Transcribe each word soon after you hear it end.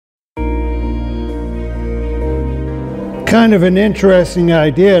kind of an interesting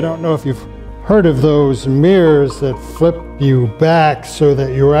idea. I don't know if you've heard of those mirrors that flip you back so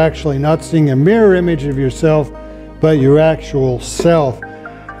that you're actually not seeing a mirror image of yourself, but your actual self.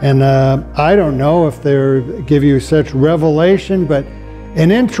 And I don't know if they give you such revelation, but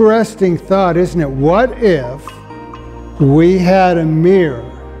an interesting thought, isn't it? What if we had a mirror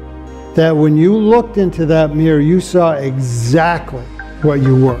that when you looked into that mirror, you saw exactly what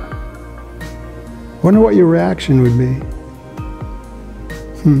you were? Wonder what your reaction would be.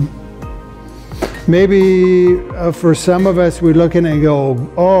 Maybe for some of us, we look in and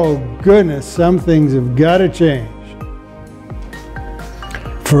go, oh goodness, some things have got to change.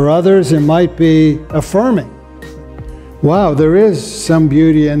 For others, it might be affirming. Wow, there is some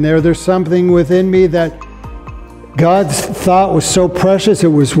beauty in there. There's something within me that God thought was so precious it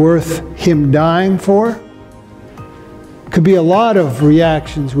was worth Him dying for. Could be a lot of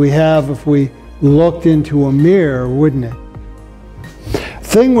reactions we have if we looked into a mirror, wouldn't it?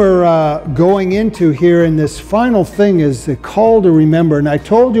 The thing we're going into here in this final thing is the call to remember. And I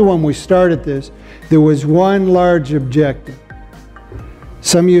told you when we started this, there was one large objective.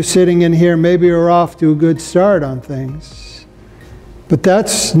 Some of you sitting in here maybe are off to a good start on things. But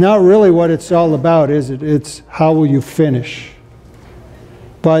that's not really what it's all about, is it? It's how will you finish?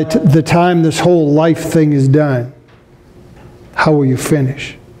 By the time this whole life thing is done, how will you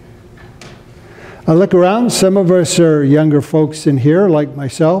finish? I look around, some of us are younger folks in here, like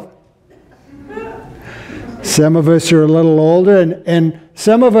myself. Some of us are a little older, and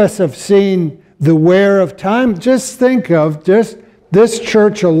some of us have seen the wear of time. Just think of just this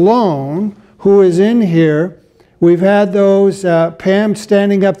church alone, who is in here. We've had those, Pam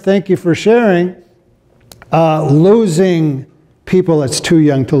standing up, thank you for sharing, losing people that's too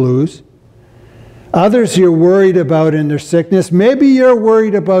young to lose. Others you're worried about in their sickness. Maybe you're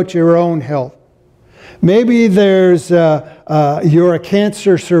worried about your own health. Maybe there's you're a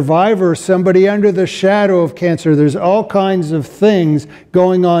cancer survivor, somebody under the shadow of cancer. There's all kinds of things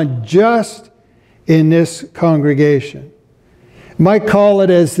going on just in this congregation. Might call it,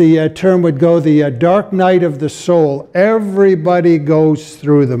 as the term would go, the dark night of the soul. Everybody goes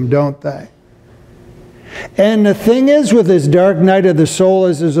through them, don't they? And the thing is with this dark night of the soul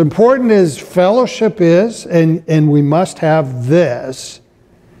is, as important as fellowship is, and we must have this,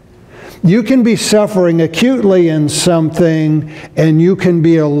 you can be suffering acutely in something and you can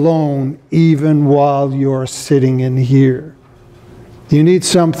be alone even while you're sitting in here. You need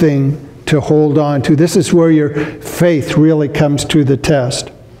something to hold on to. This is where your faith really comes to the test.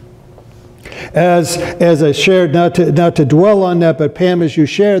 As I shared, not to dwell on that, but Pam, as you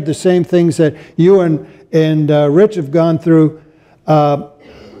shared the same things that you and Rich have gone through,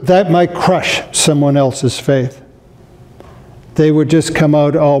 that might crush someone else's faith. They would just come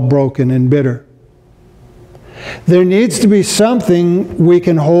out all broken and bitter. There needs to be something we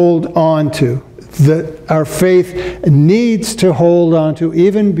can hold on to, that our faith needs to hold on to,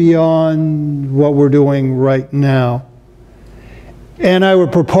 even beyond what we're doing right now. And I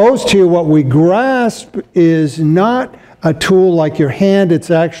would propose to you, what we grasp is not a tool like your hand, it's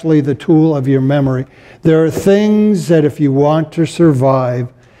actually the tool of your memory. There are things that if you want to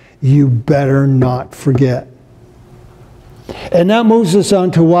survive, you better not forget. And that moves us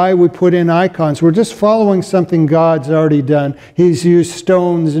on to why we put in icons. We're just following something God's already done. He's used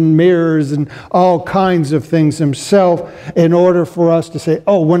stones and mirrors and all kinds of things Himself in order for us to say,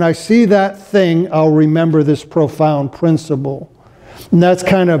 oh, when I see that thing, I'll remember this profound principle. And that's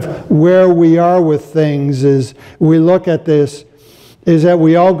kind of where we are with things, is we look at this, is that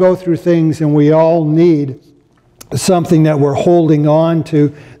we all go through things and we all need something that we're holding on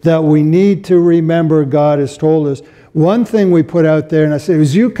to, that we need to remember God has told us. One thing we put out there, and I say,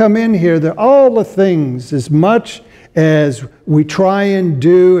 as you come in here, that all the things, as much as we try and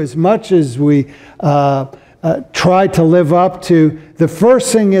do, as much as we try to live up to, the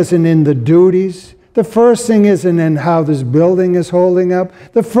first thing isn't in the duties. The first thing isn't in how this building is holding up.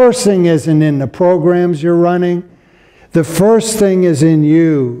 The first thing isn't in the programs you're running. The first thing is in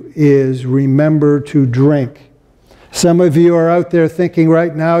you, is remember to drink. Some of you are out there thinking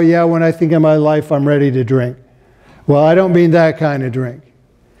right now, yeah, when I think of my life, I'm ready to drink. Well, I don't mean that kind of drink.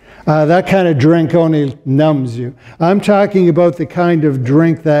 That kind of drink only numbs you. I'm talking about the kind of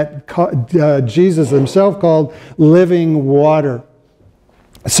drink that Jesus Himself called living water.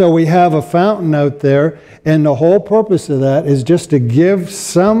 So we have a fountain out there, and the whole purpose of that is just to give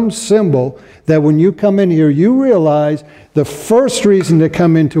some symbol that when you come in here, you realize the first reason to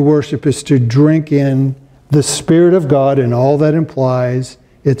come into worship is to drink in the Spirit of God and all that implies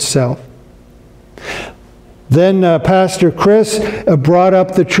itself. Then Pastor Chris brought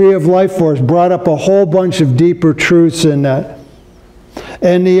up the tree of life for us, brought up a whole bunch of deeper truths in that.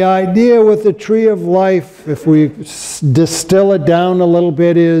 And the idea with the tree of life, if we distill it down a little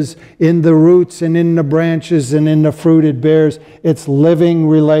bit, is in the roots and in the branches and in the fruit it bears, it's living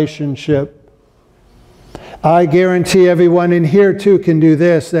relationship. I guarantee everyone in here too can do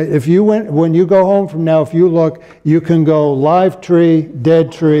this. That if you when you go home from now, if you look, you can go live tree,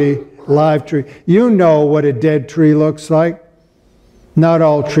 dead tree, live tree. You know what a dead tree looks like. Not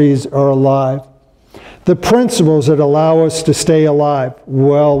all trees are alive. The principles that allow us to stay alive.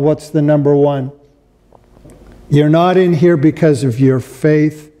 Well, what's the number one? You're not in here because of your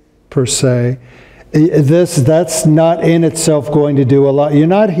faith per se. That's not in itself going to do a lot. You're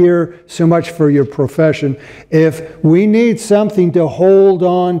not here so much for your profession. If we need something to hold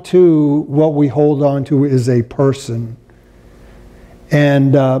on to, what we hold on to is a person.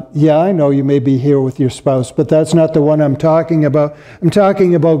 And yeah, I know you may be here with your spouse, but that's not the one I'm talking about. I'm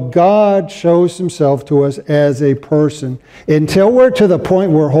talking about God shows himself to us as a person. Until we're to the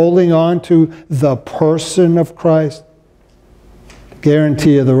point we're holding on to the person of Christ, I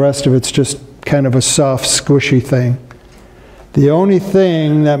guarantee you the rest of it's just kind of a soft, squishy thing. The only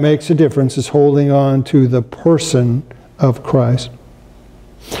thing that makes a difference is holding on to the person of Christ.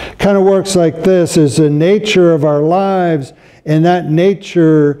 Kind of works like this, is the nature of our lives, and that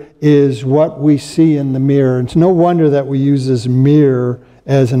nature is what we see in the mirror. It's no wonder that we use this mirror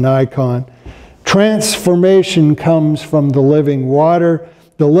as an icon. Transformation comes from the living water.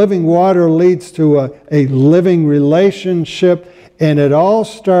 The living water leads to a living relationship, and it all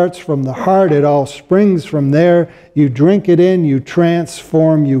starts from the heart. It all springs from there. You drink it in, you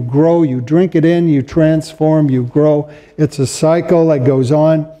transform, you grow. You drink it in, you transform, you grow. It's a cycle that goes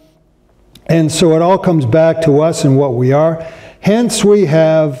on. And so it all comes back to us and what we are. Hence we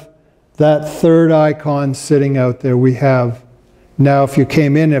have that third icon sitting out there. We have, now if you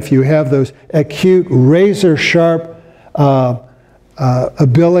came in, if you have those acute, razor-sharp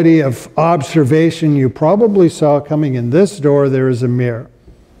ability of observation, you probably saw coming in this door there is a mirror.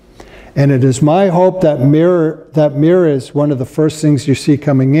 And it is my hope that mirror is one of the first things you see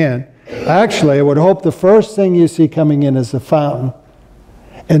coming in. Actually, I would hope the first thing you see coming in is the fountain.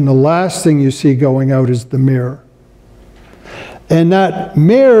 And the last thing you see going out is the mirror. And that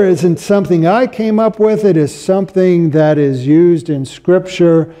mirror isn't something I came up with. It is something that is used in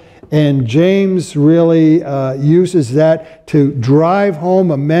Scripture. And James really uses that to drive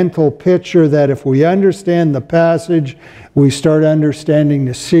home a mental picture that if we understand the passage, we start understanding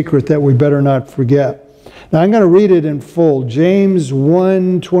the secret that we better not forget. Now I'm going to read it in full. James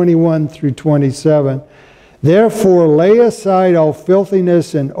 1:21 through 27. Therefore lay aside all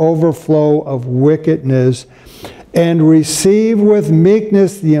filthiness and overflow of wickedness, and receive with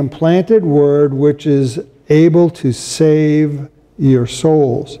meekness the implanted word, which is able to save your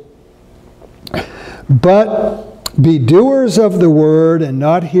souls. But be doers of the word and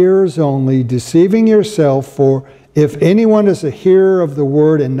not hearers only, deceiving yourself. For if anyone is a hearer of the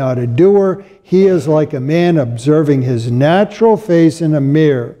word and not a doer, he is like a man observing his natural face in a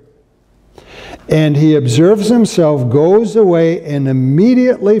mirror. And he observes himself, goes away, and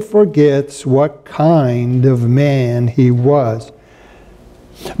immediately forgets what kind of man he was.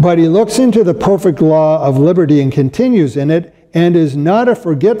 But he looks into the perfect law of liberty and continues in it, and is not a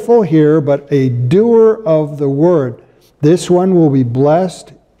forgetful hearer, but a doer of the word. This one will be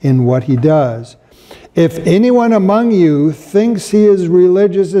blessed in what he does. If anyone among you thinks he is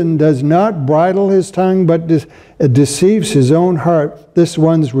religious and does not bridle his tongue, but deceives his own heart, this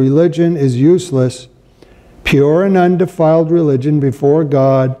one's religion is useless. Pure and undefiled religion before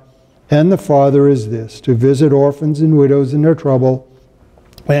God and the Father is this, to visit orphans and widows in their trouble,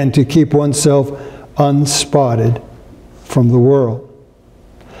 and to keep oneself unspotted from the world.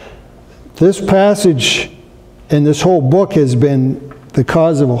 This passage and this whole book has been the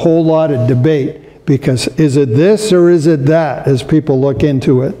cause of a whole lot of debate, because is it this or is it that, as people look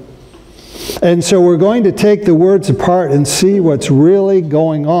into it. And so we're going to take the words apart and see what's really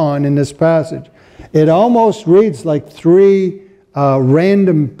going on in this passage. It almost reads like three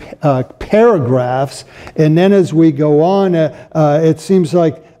random paragraphs, and then as we go on, it seems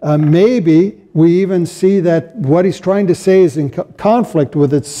like maybe we even see that what he's trying to say is in conflict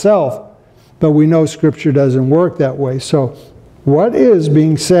with itself, but we know Scripture doesn't work that way. So what is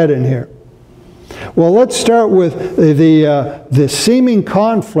being said in here? Well, let's start with the seeming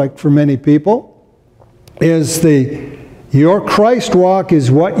conflict for many people is your Christ walk is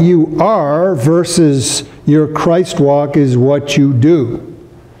what you are versus your Christ walk is what you do.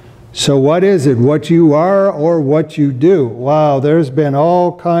 So what is it? What you are or what you do? Wow, there's been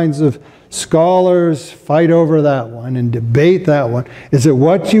all kinds of Scholars fight over that one and debate that one. Is it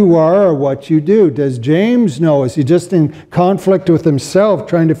what you are or what you do? Does James know? Is he just in conflict with himself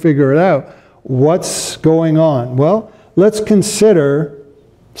trying to figure it out? What's going on? Well, let's consider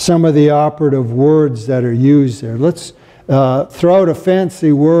some of the operative words that are used there. Let's throw out a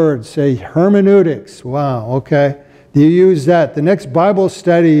fancy word, say hermeneutics. Wow, okay. You use that. The next Bible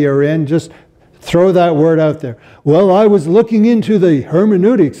study you're in, just throw that word out there. Well, I was looking into the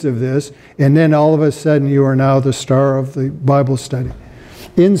hermeneutics of this, and then all of a sudden you are now the star of the Bible study.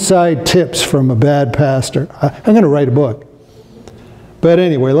 Inside tips from a bad pastor. I'm going to write a book. But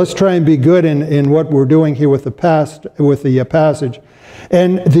anyway, let's try and be good in what we're doing here with the passage.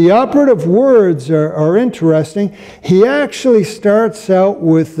 And the operative words are interesting. He actually starts out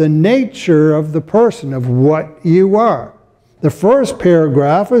with the nature of the person, of what you are. The first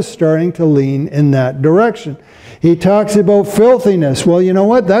paragraph is starting to lean in that direction. He talks about filthiness. Well, you know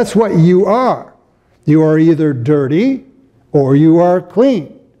what? That's what you are. You are either dirty or you are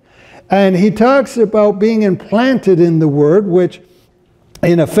clean. And he talks about being implanted in the Word, which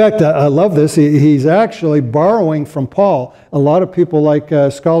in effect, I love this, he's actually borrowing from Paul. A lot of people, like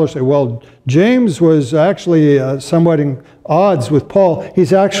scholars, say, well, James was actually somewhat in odds with Paul.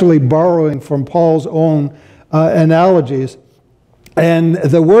 He's actually borrowing from Paul's own analogies. And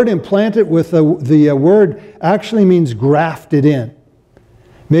the word implanted with the word actually means grafted in.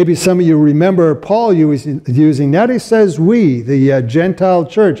 Maybe some of you remember Paul using that. He says we, the Gentile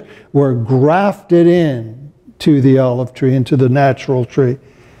church, were grafted in to the olive tree, into the natural tree.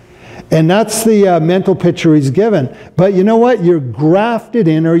 And that's the mental picture he's given. But you know what? You're grafted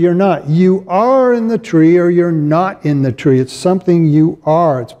in or you're not. You are in the tree or you're not in the tree. It's something you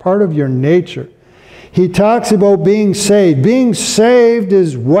are. It's part of your nature. He talks about being saved. Being saved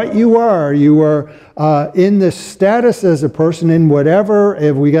is what you are. You are in the status as a person in whatever,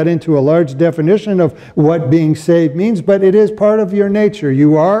 if we got into a large definition of what being saved means, but it is part of your nature.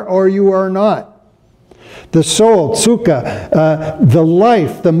 You are or you are not. The soul, tsuka, the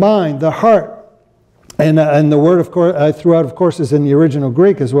life, the mind, the heart. And the word, of course, I threw out, of course, is in the original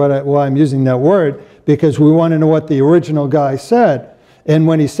Greek, is why I'm using that word, because we want to know what the original guy said. And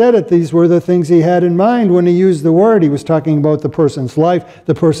when he said it, these were the things he had in mind when he used the word. He was talking about the person's life,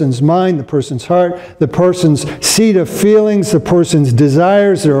 the person's mind, the person's heart, the person's seat of feelings, the person's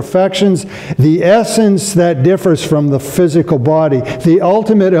desires, their affections, the essence that differs from the physical body, the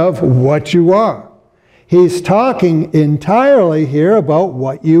ultimate of what you are. He's talking entirely here about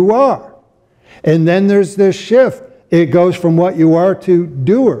what you are. And then there's this shift. It goes from what you are to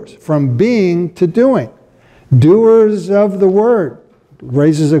doers, from being to doing. Doers of the word.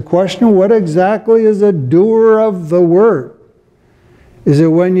 Raises a question, what exactly is a doer of the word? Is it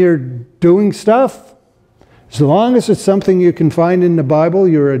when you're doing stuff? As long as it's something you can find in the Bible,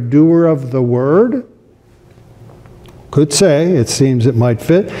 you're a doer of the word? Could say, it seems it might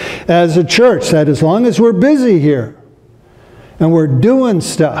fit. As a church, that as long as we're busy here and we're doing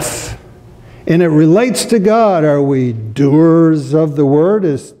stuff and it relates to God, are we doers of the word?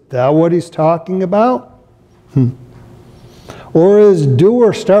 Is that what he's talking about? Or is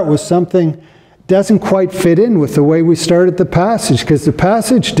doer start with something doesn't quite fit in with the way we started the passage? Because the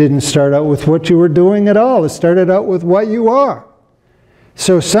passage didn't start out with what you were doing at all. It started out with what you are.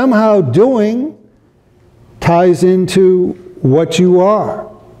 So somehow doing ties into what you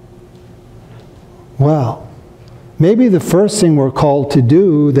are. Well, maybe the first thing we're called to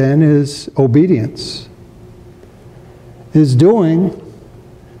do then is obedience. Is doing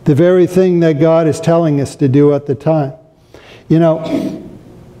the very thing that God is telling us to do at the time. You know,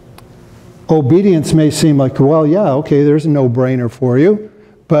 obedience may seem like, well, yeah, okay, there's a no-brainer for you.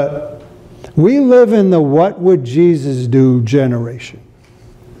 But we live in the what would Jesus do generation.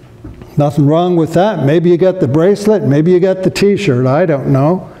 Nothing wrong with that. Maybe you got the bracelet, maybe you got the t-shirt, I don't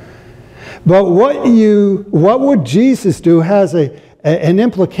know. But what would Jesus do has an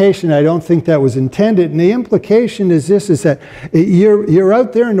implication. I don't think that was intended. And the implication is this, is that you're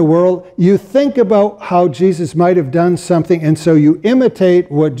out there in the world, you think about how Jesus might have done something, and so you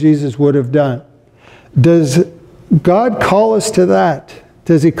imitate what Jesus would have done. Does God call us to that?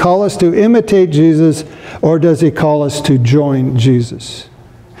 Does he call us to imitate Jesus, or does he call us to join Jesus?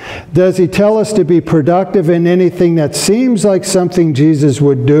 Does he tell us to be productive in anything that seems like something Jesus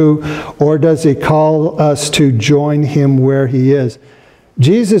would do, or does he call us to join him where he is?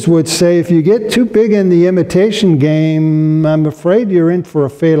 Jesus would say, if you get too big in the imitation game, I'm afraid you're in for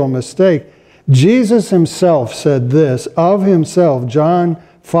a fatal mistake. Jesus himself said this of himself, John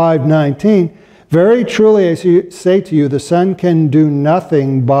 5:19, very truly I say to you, the Son can do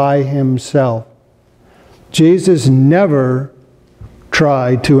nothing by himself. Jesus never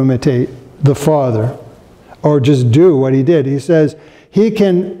tried to imitate the Father, or just do what he did. He says he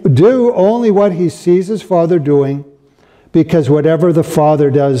can do only what he sees his Father doing, because whatever the Father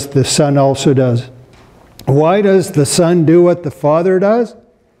does, the Son also does. Why does the Son do what the Father does?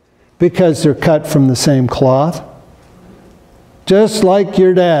 Because they're cut from the same cloth. Just like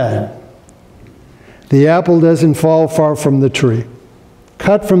your dad. The apple doesn't fall far from the tree.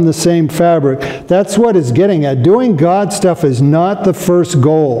 Cut from the same fabric. That's what it's getting at. Doing God stuff is not the first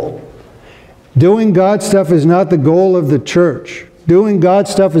goal. Doing God stuff is not the goal of the church. Doing God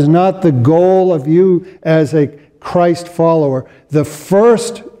stuff is not the goal of you as a Christ follower. The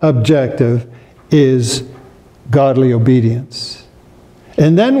first objective is godly obedience.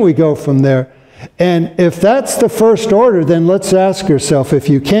 And then we go from there. And if that's the first order, then let's ask yourself, if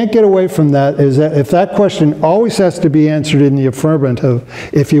you can't get away from that, if that question always has to be answered in the affirmative,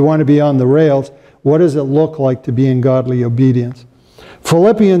 if you want to be on the rails, what does it look like to be in godly obedience?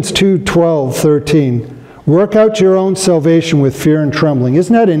 Philippians 2:12, 13. Work out your own salvation with fear and trembling.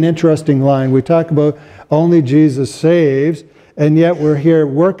 Isn't that an interesting line? We talk about only Jesus saves, and yet we're here,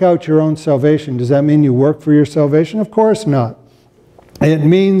 work out your own salvation. Does that mean you work for your salvation? Of course not. It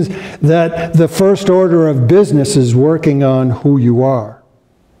means that the first order of business is working on who you are.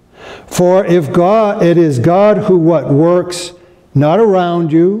 For if God, it is God who what? Works not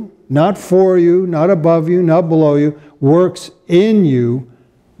around you, not for you, not above you, not below you, works in you,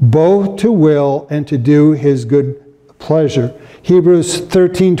 both to will and to do his good pleasure. Hebrews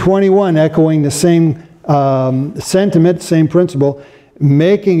 13:21, echoing the same sentiment, same principle,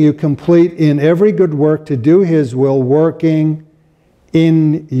 making you complete in every good work to do his will, working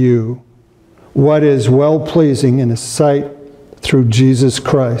in you what is well-pleasing in his sight through Jesus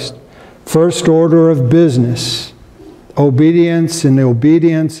Christ. First order of business, obedience, and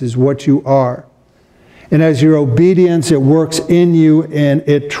obedience is what you are. And as your obedience, it works in you and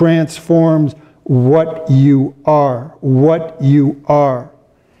it transforms what you are. What you are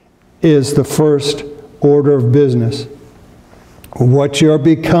is the first order of business. What you're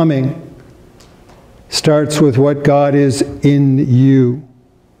becoming starts with what God is in you.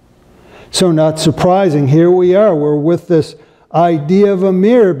 So not surprising, here we are. We're with this idea of a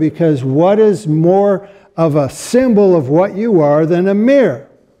mirror, because what is more of a symbol of what you are than a mirror?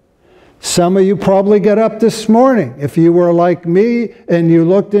 Some of you probably got up this morning. If you were like me and you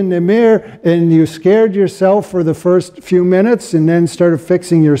looked in the mirror and you scared yourself for the first few minutes and then started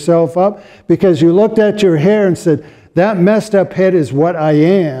fixing yourself up because you looked at your hair and said, that messed up head is what I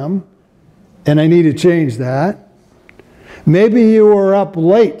am, and I need to change that. Maybe you were up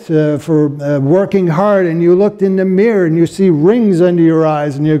late for working hard and you looked in the mirror and you see rings under your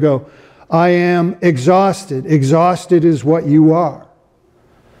eyes and you go, I am exhausted. Exhausted is what you are.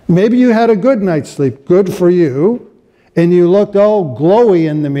 Maybe you had a good night's sleep, good for you, and you looked all glowy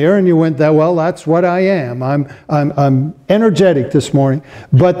in the mirror and you went, well, that's what I am. I'm energetic this morning.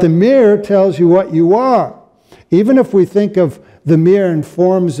 But the mirror tells you what you are. Even if we think of the mirror in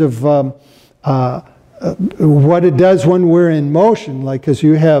forms of what it does when we're in motion, like, because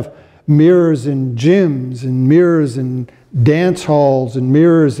you have mirrors in gyms and mirrors in dance halls and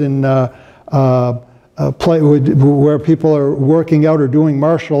mirrors in where people are working out or doing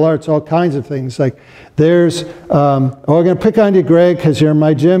martial arts, all kinds of things. Like there's, I'm going to pick on you, Greg, because you're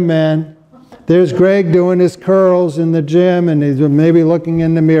my gym man. There's Greg doing his curls in the gym, and he's maybe looking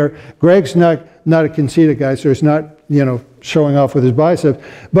in the mirror. Greg's not a conceited guy, so he's not, showing off with his biceps.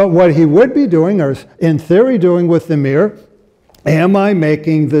 But what he would be doing, or in theory doing with the mirror, am I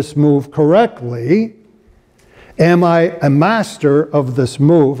making this move correctly? Am I a master of this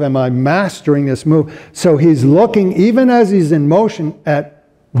move? Am I mastering this move? So he's looking, even as he's in motion, at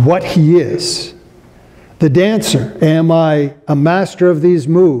what he is. The dancer, am I a master of these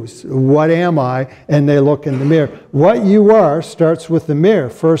moves? What am I? And they look in the mirror. What you are starts with the mirror.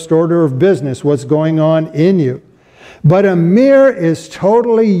 First order of business, what's going on in you. But a mirror is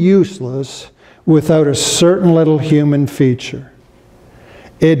totally useless without a certain little human feature.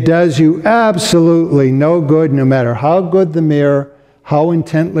 It does you absolutely no good, no matter how good the mirror, how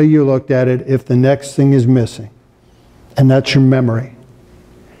intently you looked at it, if the next thing is missing. And that's your memory.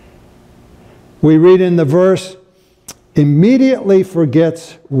 We read in the verse, immediately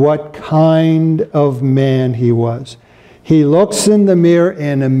forgets what kind of man he was. He looks in the mirror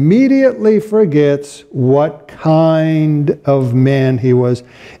and immediately forgets what kind of man he was.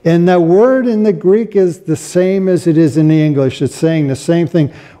 And the word in the Greek is the same as it is in the English. It's saying the same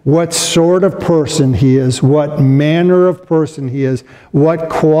thing. What sort of person he is, what manner of person he is, what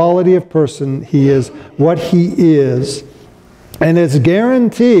quality of person he is, what he is. And it's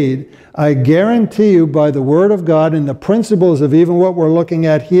guaranteed, I guarantee you by the Word of God and the principles of even what we're looking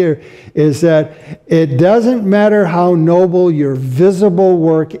at here, is that it doesn't matter how noble your visible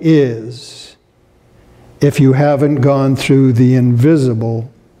work is if you haven't gone through the invisible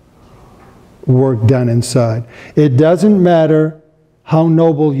work done inside. It doesn't matter how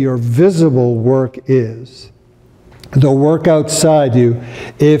noble your visible work is, the work outside you,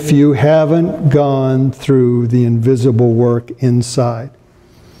 if you haven't gone through the invisible work inside.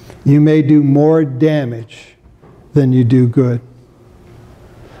 You may do more damage than you do good.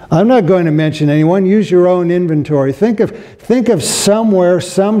 I'm not going to mention anyone. Use your own inventory. Think of somewhere,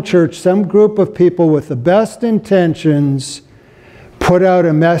 some church, some group of people with the best intentions put out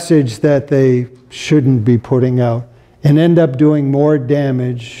a message that they shouldn't be putting out and end up doing more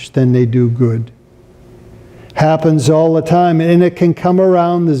damage than they do good. Happens all the time, and it can come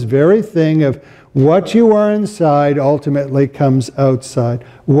around this very thing of what you are inside ultimately comes outside.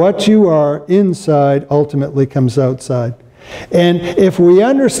 What you are inside ultimately comes outside. And if we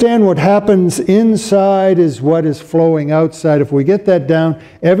understand what happens inside is what is flowing outside, if we get that down,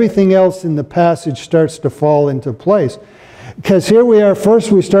 everything else in the passage starts to fall into place. Because here we are,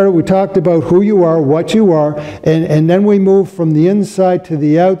 first we talked about who you are, what you are, and then we move from the inside to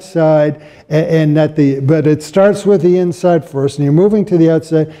the outside, but it starts with the inside first, and you're moving to the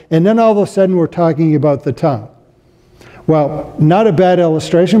outside, and then all of a sudden we're talking about the tongue. Well, not a bad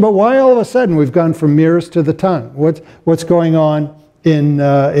illustration, but why all of a sudden we've gone from mirrors to the tongue? What's going on in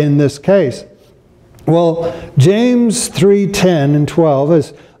this case? Well, James 3:10 and 12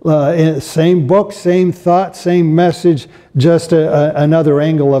 is same book, same thought, same message, just another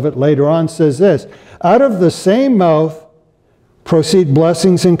angle of it later on, says this: out of the same mouth proceed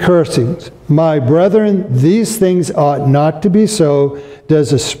blessings and cursings. My brethren, these things ought not to be so.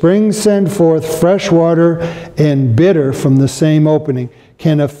 Does a spring send forth fresh water and bitter from the same opening?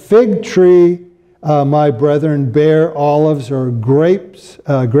 Can a fig tree, my brethren, bear olives, or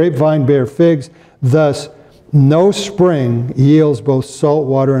grapevine bear figs? Thus no spring yields both salt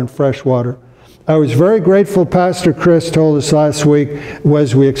water and fresh water. I was very grateful Pastor Chris told us last week,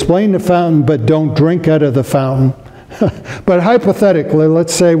 was we explained the fountain, but don't drink out of the fountain. But hypothetically,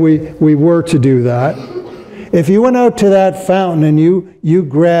 let's say we were to do that. If you went out to that fountain and you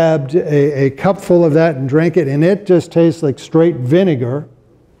grabbed a cup full of that and drank it, and it just tastes like straight vinegar,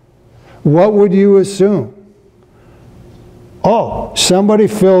 what would you assume? Oh, somebody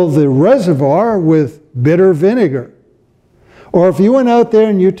filled the reservoir with bitter vinegar. Or if you went out there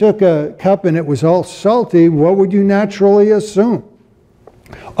and you took a cup and it was all salty, what would you naturally assume?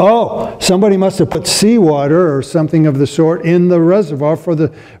 Oh, somebody must have put seawater or something of the sort in the reservoir for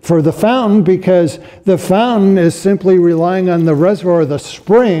the fountain, because the fountain is simply relying on the reservoir, the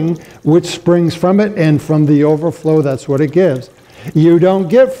spring, which springs from it, and from the overflow, that's what it gives. You don't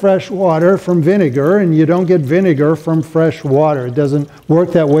get fresh water from vinegar, and you don't get vinegar from fresh water. It doesn't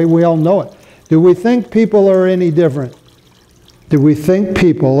work that way. We all know it. Do we think people are any different? Do we think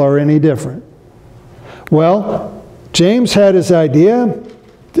people are any different? Well, James had his idea.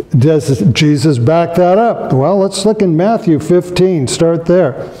 Does Jesus back that up? Well, let's look in Matthew 15. Start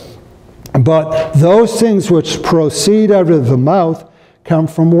there. But those things which proceed out of the mouth come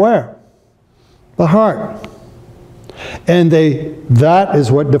from where? The heart. And that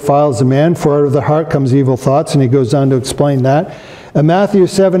is what defiles a man, for out of the heart comes evil thoughts, and he goes on to explain that. In Matthew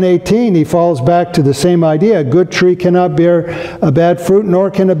 7:18, he falls back to the same idea. A good tree cannot bear a bad fruit,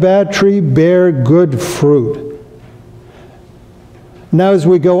 nor can a bad tree bear good fruit. Now, as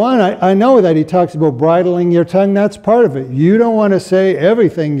we go on, I know that he talks about bridling your tongue. That's part of it. You don't want to say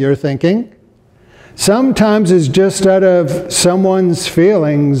everything you're thinking. Sometimes it's just out of someone's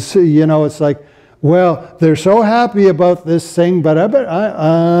feelings. You know, it's like, well, they're so happy about this thing, but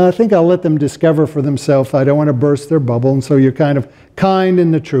I think I'll let them discover for themselves. I don't want to burst their bubble, and so you're kind of kind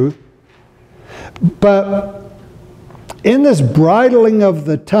in the truth. But in this bridling of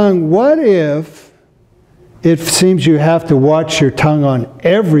the tongue, what if it seems you have to watch your tongue on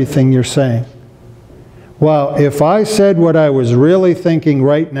everything you're saying? Well, if I said what I was really thinking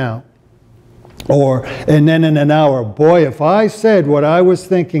right now, and then in an hour, boy, if I said what I was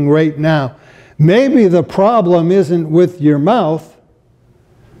thinking right now, maybe the problem isn't with your mouth,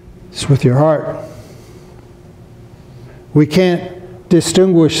 it's with your heart. We can't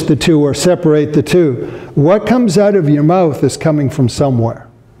distinguish the two or separate the two. What comes out of your mouth is coming from somewhere.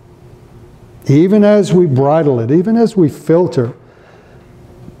 Even as we bridle it, even as we filter,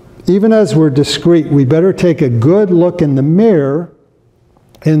 even as we're discreet, we better take a good look in the mirror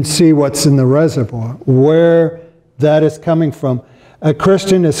and see what's in the reservoir, where that is coming from. A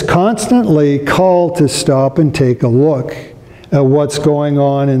Christian is constantly called to stop and take a look what's going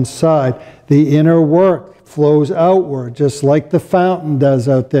on inside. The inner work flows outward, just like the fountain does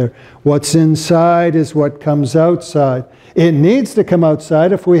out there. What's inside is what comes outside. It needs to come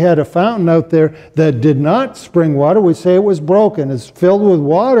outside. If we had a fountain out there that did not spring water, we'd say it was broken. It's filled with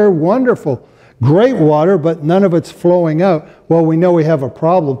water, wonderful, great water, but none of it's flowing out. Well, we know we have a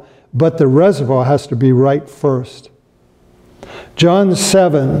problem, but the reservoir has to be right first. John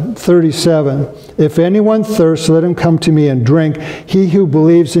 7:37, if anyone thirsts, let him come to me and drink. He who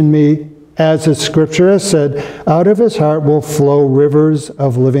believes in me, as the scripture has said, out of his heart will flow rivers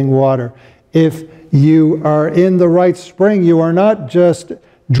of living water. If you are in the right spring, you are not just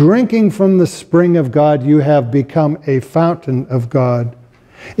drinking from the spring of God, you have become a fountain of God.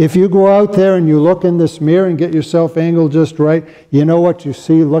 If you go out there and you look in this mirror and get yourself angled just right, you know what you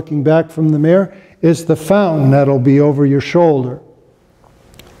see looking back from the mirror? Is the fountain that'll be over your shoulder.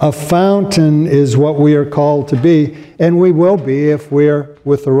 A fountain is what we are called to be, and we will be if we're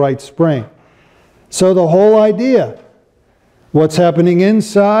with the right spring. So the whole idea, what's happening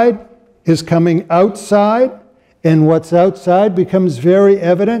inside is coming outside, and what's outside becomes very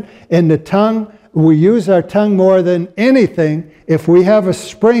evident. And the tongue, we use our tongue more than anything. If we have a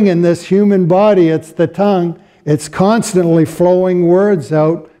spring in this human body, it's the tongue. It's constantly flowing words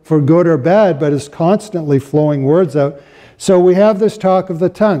out, for good or bad, but it's constantly flowing words out. So we have this talk of the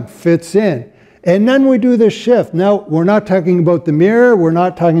tongue, fits in. And then we do this shift. Now, we're not talking about the mirror, we're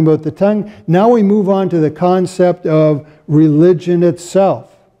not talking about the tongue. Now we move on to the concept of religion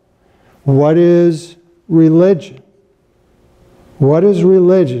itself. What is religion? What is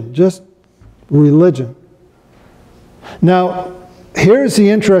religion? Just religion. Now, here's the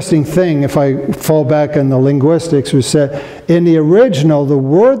interesting thing, if I fall back on the linguistics, we said, in the original, the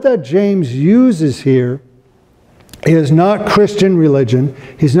word that James uses here is not Christian religion.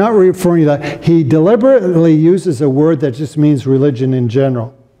 He's not referring to that. He deliberately uses a word that just means religion in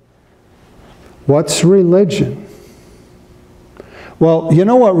general. What's religion? Well, you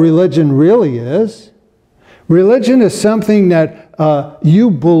know what religion really is? Religion is something that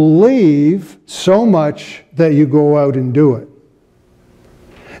you believe so much that you go out and do it.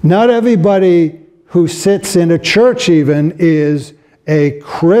 Not everybody who sits in a church even is a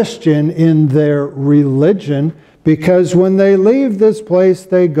Christian in their religion, because when they leave this place,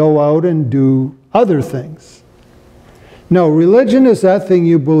 they go out and do other things. No, religion is that thing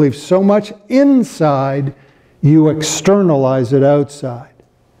you believe so much inside, you externalize it outside.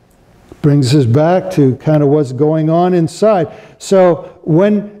 Brings us back to kind of what's going on inside. So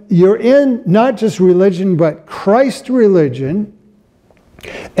when you're in not just religion, but Christ religion,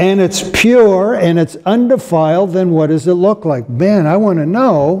 and it's pure and it's undefiled, then what does it look like? Man, I want to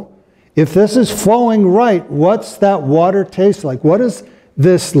know, if this is flowing right, what's that water taste like? What does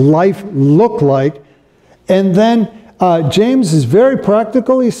this life look like? And then James is very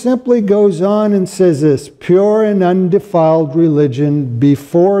practical. He simply goes on and says this, pure and undefiled religion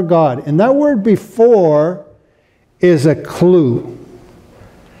before God. And that word before is a clue.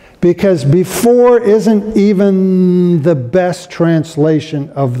 Because before isn't even the best translation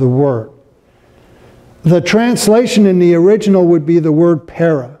of the word. The translation in the original would be the word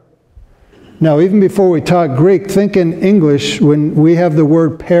para. Now, even before we talk Greek, think in English, when we have the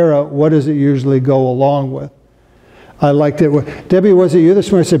word para, what does it usually go along with? I liked it. Debbie, was it you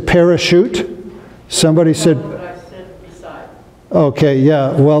this morning said parachute? Somebody said... No, but I said beside. Okay,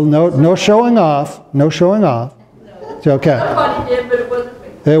 yeah. Well, no showing off. No showing off. No. It's okay. Somebody did, but it wasn't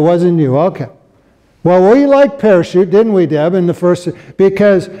me. It wasn't you. Okay. Well, we liked parachute, didn't we, Deb, in the first...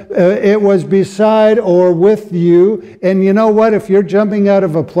 Because it was beside or with you. And you know what? If you're jumping out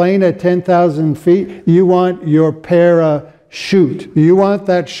of a plane at 10,000 feet, you want your parachute. You want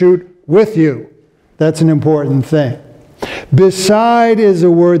that chute with you. That's an important thing. Beside is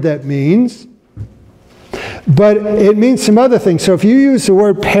a word that means, but it means some other things. So if you use the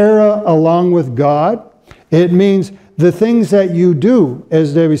word para along with God, it means the things that you do,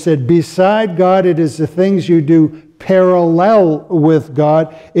 as David said, beside God, it is the things you do parallel with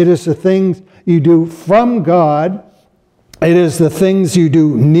God. It is the things you do from God. It is the things you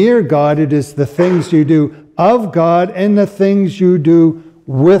do near God. It is the things you do of God and the things you do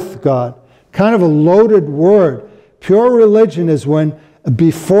with God. Kind of a loaded word. Pure religion is when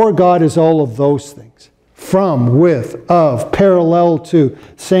before God is all of those things. From, with, of, parallel to,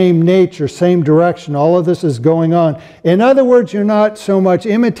 same nature, same direction. All of this is going on. In other words, you're not so much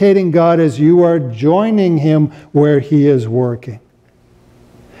imitating God as you are joining Him where He is working.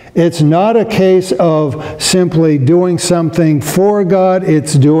 It's not a case of simply doing something for God,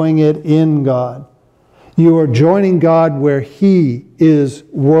 it's doing it in God. You are joining God where He is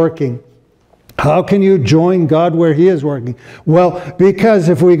working. How can you join God where He is working? Well, because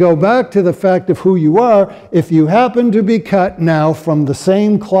if we go back to the fact of who you are, if you happen to be cut now from the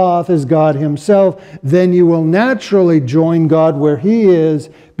same cloth as God Himself, then you will naturally join God where He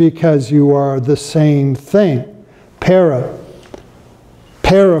is because you are the same thing.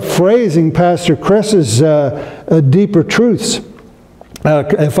 Paraphrasing Pastor Chris's deeper truths.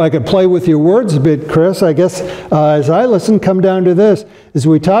 If I could play with your words a bit, Chris, I guess as I listen, come down to this. As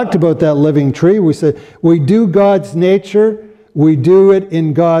we talked about that living tree, we said we do God's nature, we do it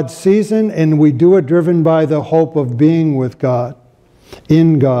in God's season, and we do it driven by the hope of being with God,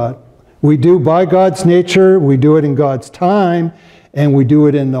 in God. We do by God's nature, we do it in God's time, and we do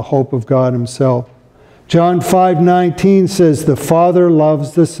it in the hope of God Himself. John 5:19 says, the Father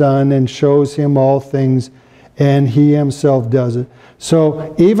loves the Son and shows Him all things, and He Himself does it.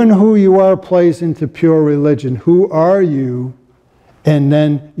 So even who you are plays into pure religion. Who are you? And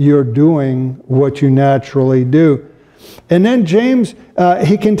then you're doing what you naturally do. And then James,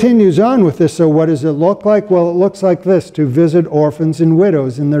 he continues on with this. So what does it look like? Well, it looks like this: to visit orphans and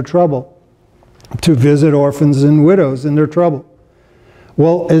widows in their trouble. To visit orphans and widows in their trouble.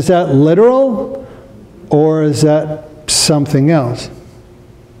 Well, is that literal or is that something else?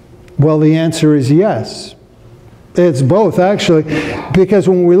 Well, the answer is yes. It's both, actually, because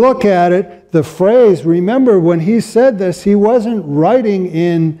when we look at it, the phrase, remember when he said this, he wasn't writing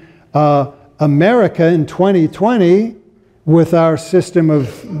in America in 2020 with our system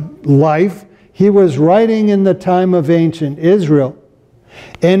of life. He was writing in the time of ancient Israel.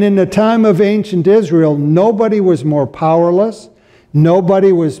 And in the time of ancient Israel, nobody was more powerless,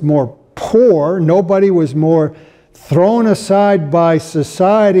 nobody was more poor, nobody was more thrown aside by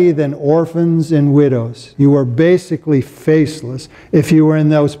society than orphans and widows. You were basically faceless if you were in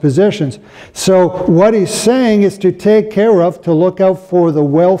those positions. So what he's saying is to take care of, to look out for the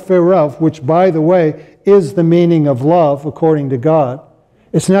welfare of, which, by the way, is the meaning of love according to God.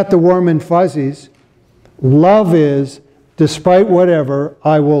 It's not the warm and fuzzies. Love is, despite whatever,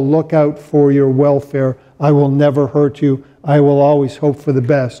 I will look out for your welfare. I will never hurt you. I will always hope for the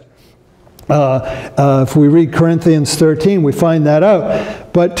best. If we read Corinthians 13, we find that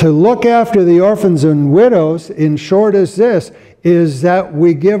out. But to look after the orphans and widows, in short, is this, is that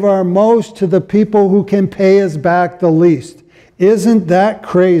we give our most to the people who can pay us back the least. Isn't that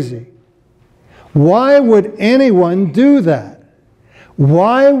crazy? Why would anyone do that?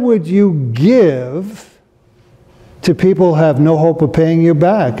 Why would you give to people who have no hope of paying you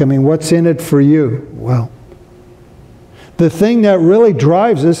back? I mean, what's in it for you? Well, the thing that really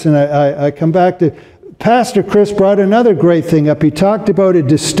drives us, and I come back to, Pastor Chris brought another great thing up. He talked about a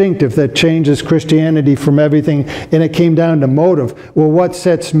distinctive that changes Christianity from everything, and it came down to motive. Well, what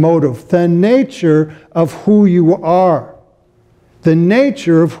sets motive? The nature of who you are. The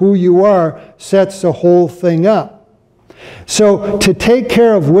nature of who you are sets the whole thing up. So to take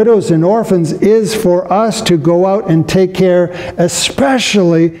care of widows and orphans is for us to go out and take care,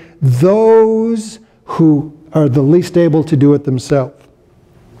 especially those who are the least able to do it themselves.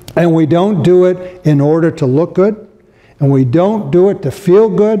 And we don't do it in order to look good, and we don't do it to feel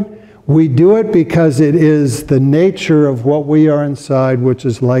good. We do it because it is the nature of what we are inside, which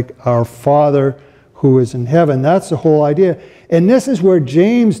is like our Father who is in heaven. That's the whole idea. And this is where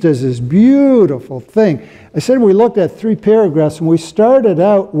James does this beautiful thing. I said we looked at 3 paragraphs, and we started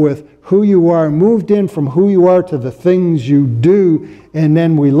out with who you are, moved in from who you are to the things you do, and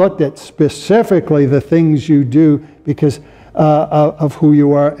then we looked at specifically the things you do because of who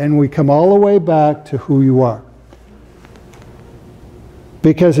you are, and we come all the way back to who you are.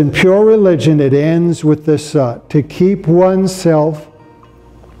 Because in pure religion it ends with this thought: to keep oneself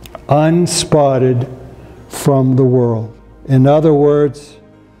unspotted from the world. In other words,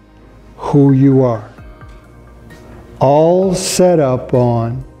 who you are. All set up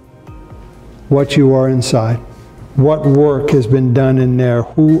on what you are inside. What work has been done in there?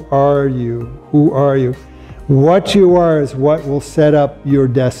 Who are you? Who are you? What you are is what will set up your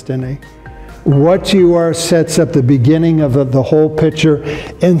destiny. What you are sets up the beginning of the whole picture.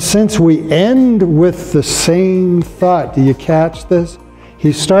 And since we end with the same thought, do you catch this?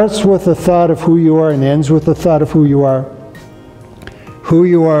 He starts with the thought of who you are and ends with the thought of who you are. Who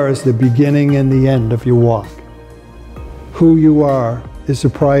you are is the beginning and the end of your walk. Who you are is the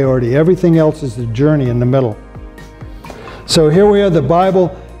priority. Everything else is the journey in the middle. So here we have the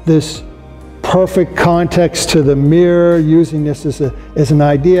Bible, this perfect context to the mirror, using this as an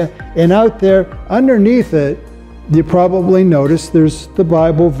idea. And out there, underneath it, you probably notice there's the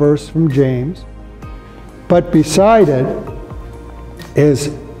Bible verse from James. But beside it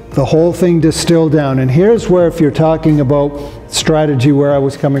is the whole thing distilled down. And here's where, if you're talking about strategy, where I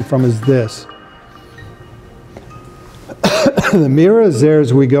was coming from is this. The mirror is there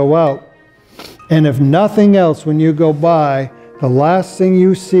as we go out. And if nothing else, when you go by, the last thing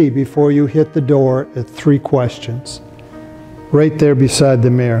you see before you hit the door are 3 questions. Right there beside the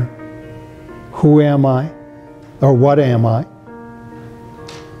mirror. Who am I? Or what am I?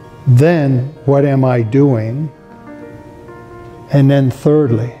 Then, what am I doing? And then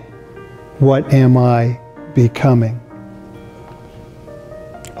thirdly, what am I becoming?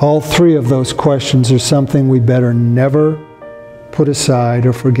 All 3 of those questions are something we better never put aside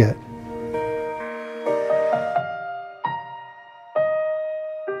or forget.